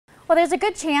Well, there's a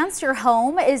good chance your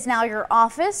home is now your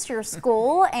office, your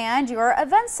school, and your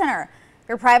event center.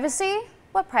 Your privacy?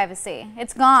 What privacy?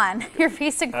 It's gone. Your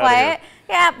peace and quiet?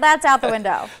 Yeah, that's out the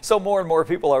window. So more and more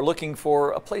people are looking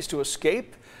for a place to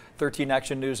escape. 13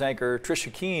 Action News anchor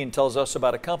Tricia Kean tells us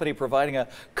about a company providing a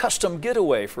custom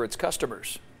getaway for its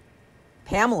customers.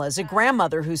 Pamela's a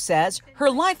grandmother who says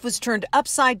her life was turned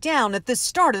upside down at the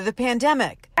start of the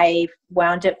pandemic. I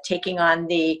wound up taking on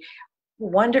the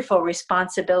wonderful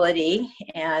responsibility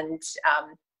and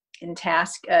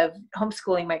task of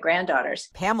homeschooling my granddaughters.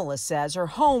 Pamela says her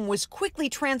home was quickly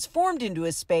transformed into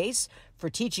a space for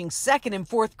teaching 2nd and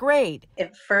 4th grade.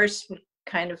 At first, we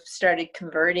kind of started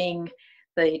converting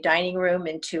the dining room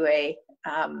into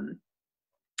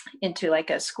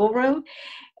like a schoolroom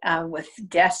with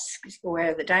desks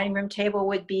where the dining room table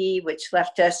would be, which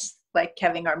left us like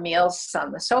having our meals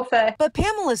on the sofa. But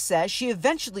Pamela says she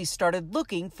eventually started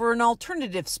looking for an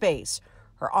alternative space.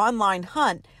 Her online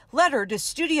hunt led her to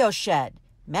Studio Shed.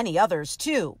 Many others,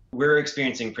 too. We're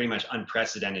experiencing pretty much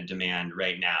unprecedented demand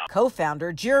right now.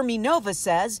 Co-founder Jeremy Nova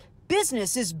says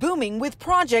business is booming with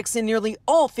projects in nearly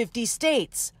all 50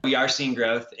 states. We are seeing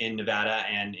growth in Nevada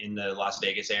and in the Las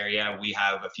Vegas area. We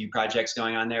have a few projects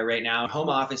going on there right now. Home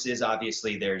offices,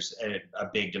 obviously, there's a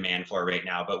big demand for right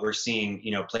now, but we're seeing,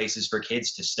 places for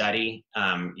kids to study,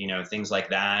 things like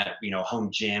that, home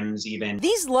gyms even.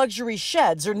 These luxury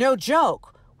sheds are no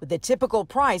joke. With a typical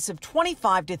price of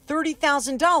 $25,000 to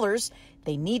 $30,000,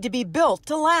 they need to be built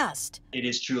to last. It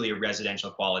is truly a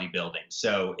residential quality building.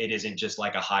 So it isn't just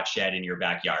like a hot shed in your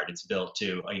backyard. It's built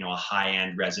to, a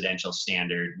high-end residential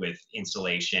standard with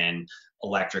insulation,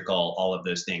 electrical, all of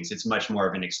those things. It's much more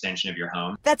of an extension of your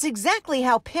home. That's exactly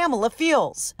how Pamela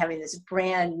feels. Having this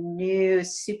brand new,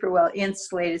 super well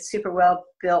insulated, super well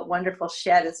built, wonderful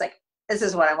shed, it's like, this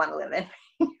is what I want to live in.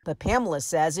 But Pamela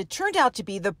says it turned out to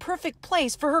be the perfect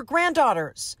place for her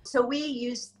granddaughters. So we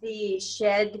use the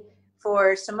shed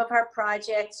for some of our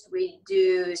projects. We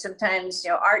do sometimes,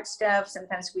 art stuff.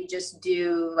 Sometimes we just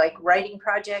do like writing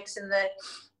projects in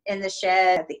the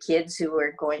shed. The kids who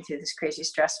were going through this crazy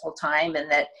stressful time,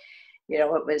 and that,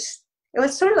 it was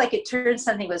sort of like it turned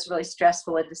something that was really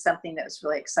stressful into something that was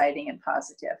really exciting and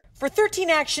positive. For 13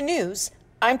 Action News,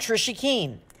 I'm Tricia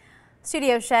Kean.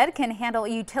 Studio Shed can handle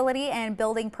utility and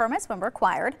building permits when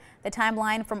required. The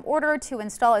timeline from order to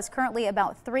install is currently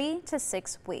about 3 to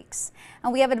 6 weeks.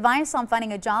 And we have advice on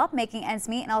finding a job, making ends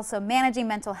meet, and also managing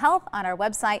mental health on our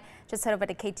website. Just head over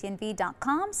to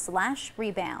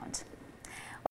ktnv.com/rebound.